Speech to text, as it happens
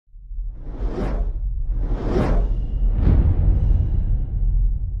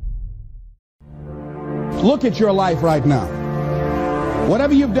Look at your life right now.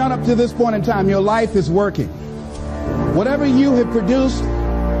 Whatever you've done up to this point in time, your life is working. Whatever you have produced,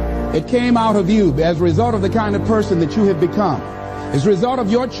 it came out of you as a result of the kind of person that you have become. It's a result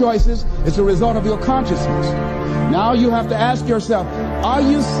of your choices. It's a result of your consciousness. Now you have to ask yourself, are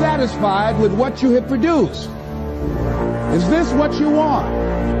you satisfied with what you have produced? Is this what you want?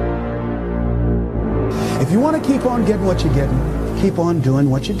 If you want to keep on getting what you're getting, keep on doing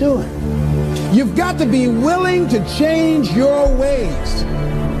what you're doing. You've got to be willing to change your ways.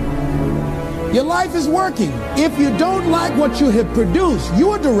 Your life is working. If you don't like what you have produced,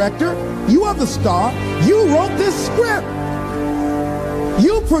 you're a director, you are the star, you wrote this script.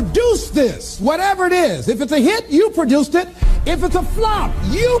 You produced this, whatever it is. If it's a hit, you produced it. If it's a flop,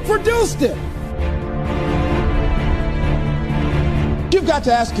 you produced it. You've got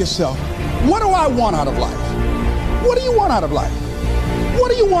to ask yourself, what do I want out of life? What do you want out of life?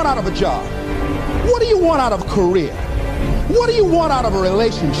 What do you want out of a job? What do you want out of a career? What do you want out of a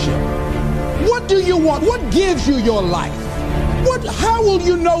relationship? What do you want? What gives you your life? How will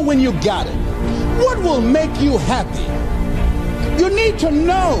you know when you got it? What will make you happy? You need to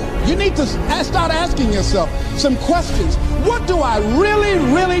know. You need to start asking yourself some questions. What do I really,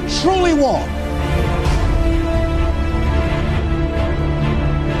 really, truly want?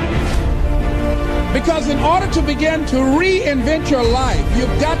 Because in order to begin to reinvent your life,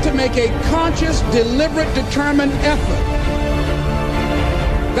 you've got to make a conscious, deliberate, determined effort.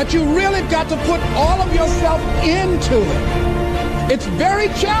 That you really got to put all of yourself into it. It's very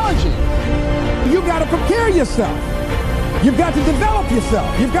challenging. You've got to prepare yourself. You've got to develop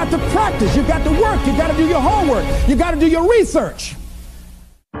yourself. You've got to practice. You've got to work. You've got to do your homework. You've got to do your research.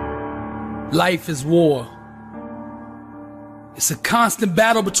 Life is war. It's a constant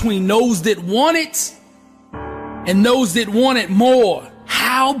battle between those that want it and those that want it more.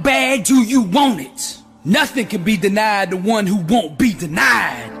 How bad do you want it? Nothing can be denied the one who won't be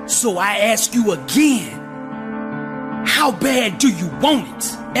denied. So I ask you again, how bad do you want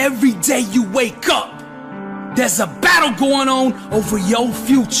it? Every day you wake up, there's a battle going on over your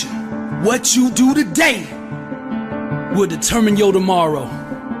future. What you do today will determine your tomorrow.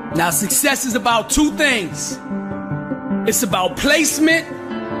 Now, success is about two things. It's about placement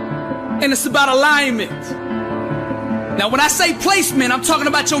and it's about alignment. Now, when I say placement, I'm talking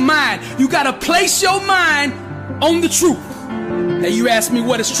about your mind. You gotta place your mind on the truth. Now, you ask me,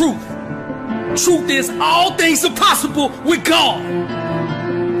 what is truth? Truth is all things are possible with God.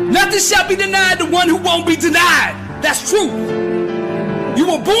 Nothing shall be denied the one who won't be denied. That's truth. You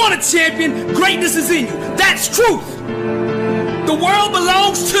were born a champion. Greatness is in you. That's truth. The world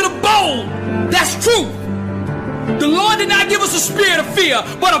belongs to the bold. That's truth. The Lord did not give us a spirit of fear,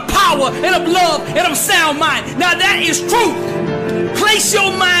 but of power and of love and of sound mind. Now that is truth. Place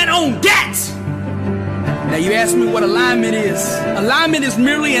your mind on that. Now you ask me what alignment is. Alignment is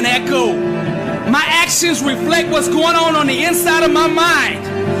merely an echo. My actions reflect what's going on the inside of my mind.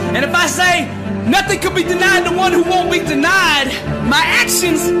 And if I say nothing can be denied the one who won't be denied, my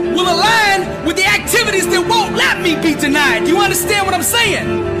actions will align with the activities that won't let me be denied. Do you understand what I'm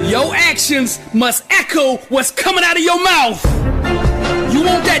saying? Your actions must echo what's coming out of your mouth. You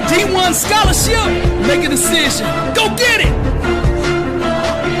want that D1 scholarship? Make a decision. Go get it.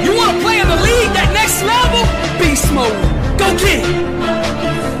 You want to play in the league, that next level? Beast mode. Go get it.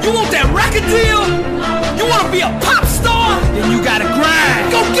 You want that record deal? You want to be a pop star? Then you gotta grind.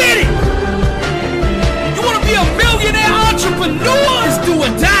 Go get it. You want to be a millionaire entrepreneur? It's do or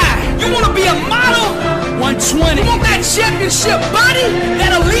die. You want to be a model? 120. You want that championship body?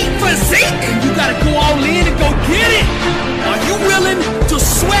 That elite physique? You gotta go all in and go get it. Are you willing to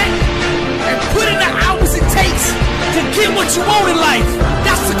sweat and put in the hours it takes to get what you want in life?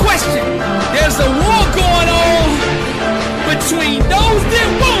 That's the question. There's a war going on between those that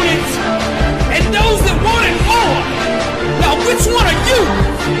want it and those that want it more. Now, which one are you?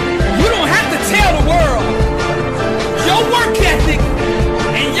 You don't have to tell the world. Your work ethic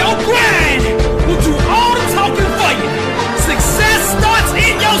and your grind will do all the talking for you. Success starts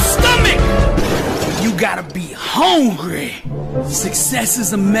in your stomach. You gotta be hungry. Success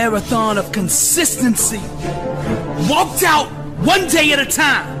is a marathon of consistency. Walked out one day at a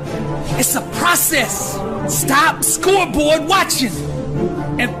time. It's a process. Stop scoreboard watching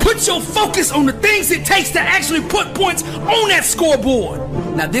and put your focus on the things it takes to actually put points on that scoreboard.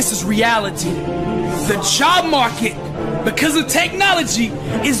 Now, this is reality. The job market, because of technology,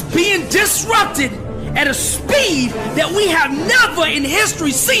 is being disrupted at a speed that we have never in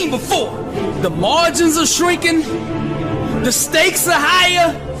history seen before. The margins are shrinking, the stakes are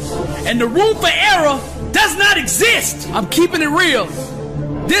higher, and the room for error does not exist. I'm keeping it real.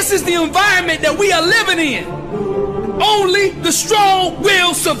 This is the environment that we are living in. Only the strong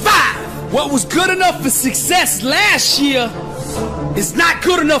will survive. What was good enough for success last year is not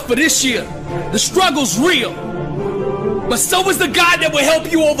good enough for this year. The struggle's real, but so is the God that will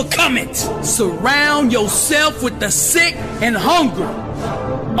help you overcome it. Surround yourself with the sick and hungry.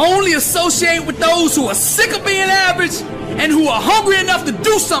 Only associate with those who are sick of being average and who are hungry enough to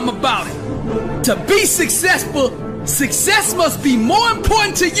do something about it. To be successful, success must be more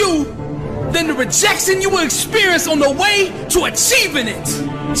important to you than the rejection you will experience on the way to achieving it.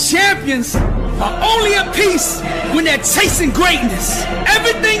 Champions are only at peace when they're chasing greatness.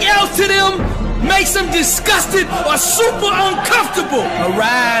 Everything else to them makes them disgusted or super uncomfortable.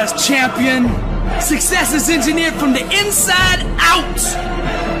 Arise, champion. Success is engineered from the inside out.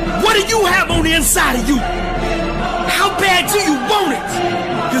 What do you have on the inside of you? How bad do you want it?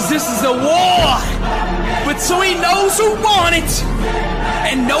 Because this is a war between those who want it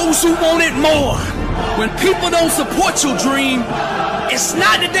and those who want it more. When people don't support your dream, it's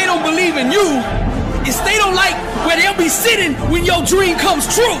not that they don't believe in you, it's they don't like where they'll be sitting when your dream comes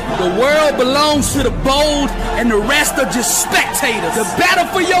true. The world belongs to the bold and the rest are just spectators. The battle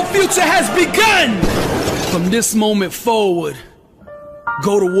for your future has begun. From this moment forward,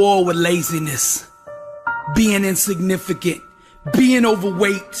 go to war with laziness, being insignificant, being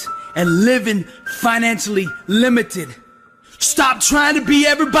overweight, and living financially limited. Stop trying to be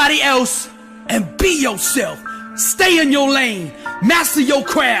everybody else and be yourself. Stay in your lane, master your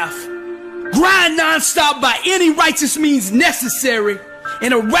craft, grind non-stop by any righteous means necessary,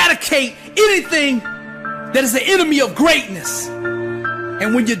 and eradicate anything that is the enemy of greatness.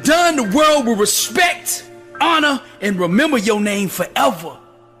 And when you're done, the world will respect, honor, and remember your name forever.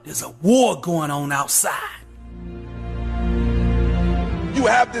 There's a war going on outside. You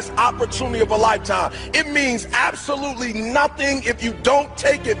have this opportunity of a lifetime. It means absolutely nothing if you don't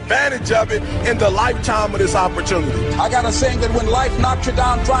take advantage of it in the lifetime of this opportunity. I got a saying that when life knocks you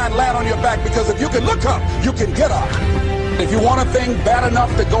down, try and land on your back, because if you can look up, you can get up. If you want a thing bad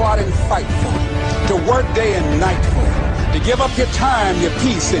enough to go out and fight for it, to work day and night for it, to give up your time, your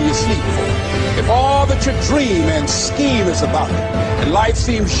peace, and your sleep for it, if all that you dream and scheme is about it, and life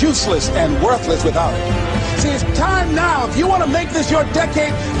seems useless and worthless without it. See, it's time now. If you want to make this your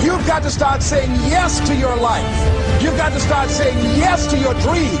decade, you've got to start saying yes to your life. You've got to start saying yes to your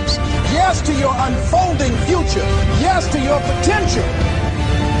dreams, yes to your unfolding future, yes to your potential,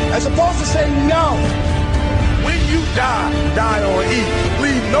 as opposed to saying no. When you die on E.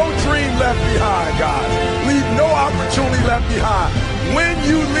 Leave no dream left behind, guys. Leave no opportunity left behind. When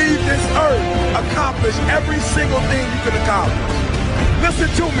you leave this earth, accomplish every single thing you can accomplish. Listen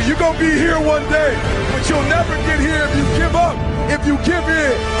to me, you're going to be here one day, but you'll never get here if you give up, if you give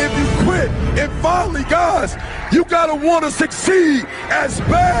in, if you quit. And finally, guys, you got to want to succeed as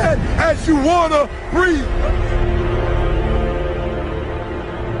bad as you want to breathe.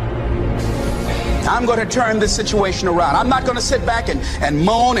 I'm going to turn this situation around. I'm not going to sit back and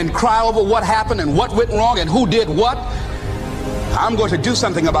moan and cry over what happened and what went wrong and who did what. I'm going to do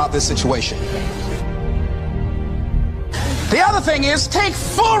something about this situation. The other thing is, take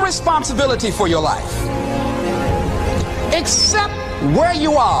full responsibility for your life. Accept where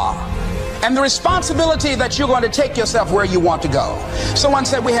you are and the responsibility that you're going to take yourself where you want to go. Someone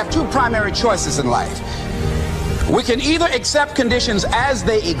said we have two primary choices in life. We can either accept conditions as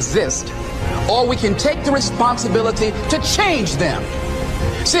they exist, or we can take the responsibility to change them.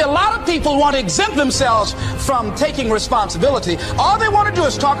 See, a lot of people want to exempt themselves from taking responsibility. All they want to do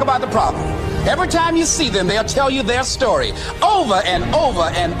is talk about the problem. Every time you see them, they'll tell you their story over and over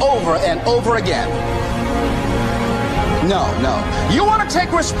and over and over again. No. You want to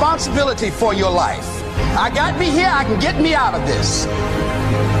take responsibility for your life. I got me here, I can get me out of this.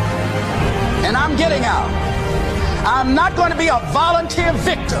 And I'm getting out. I'm not going to be a volunteer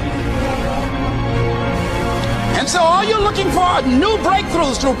victim. And so all you're looking for are new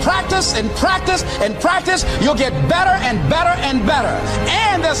breakthroughs through practice and practice and practice. You'll get better and better and better.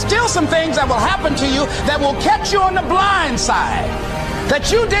 And there's still some things that will happen to you that will catch you on the blind side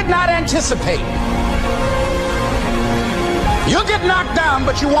that you did not anticipate. You'll get knocked down,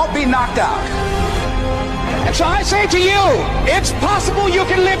 but you won't be knocked out. And so I say to you, it's possible you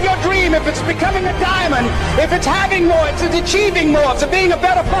can live your dream if it's becoming a diamond, if it's having more, if it's achieving more, if it's being a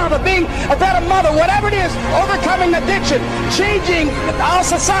better father, being a better mother, whatever it is, overcoming addiction, changing our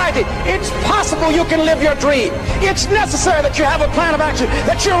society. It's possible you can live your dream. It's necessary that you have a plan of action,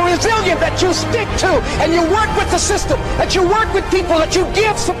 that you're resilient, that you stick to, and you work with the system, that you work with people, that you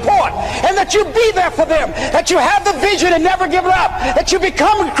give support, and that you be there for them, that you have the vision and never give it up, that you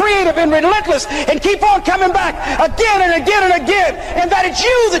become creative and relentless and keep on coming come back again and again and again, and that it's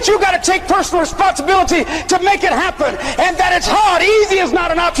you got to take personal responsibility to make it happen, and that it's hard. Easy is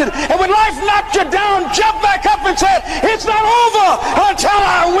not an option. And when life knocked you down, jump back up and said, it's not over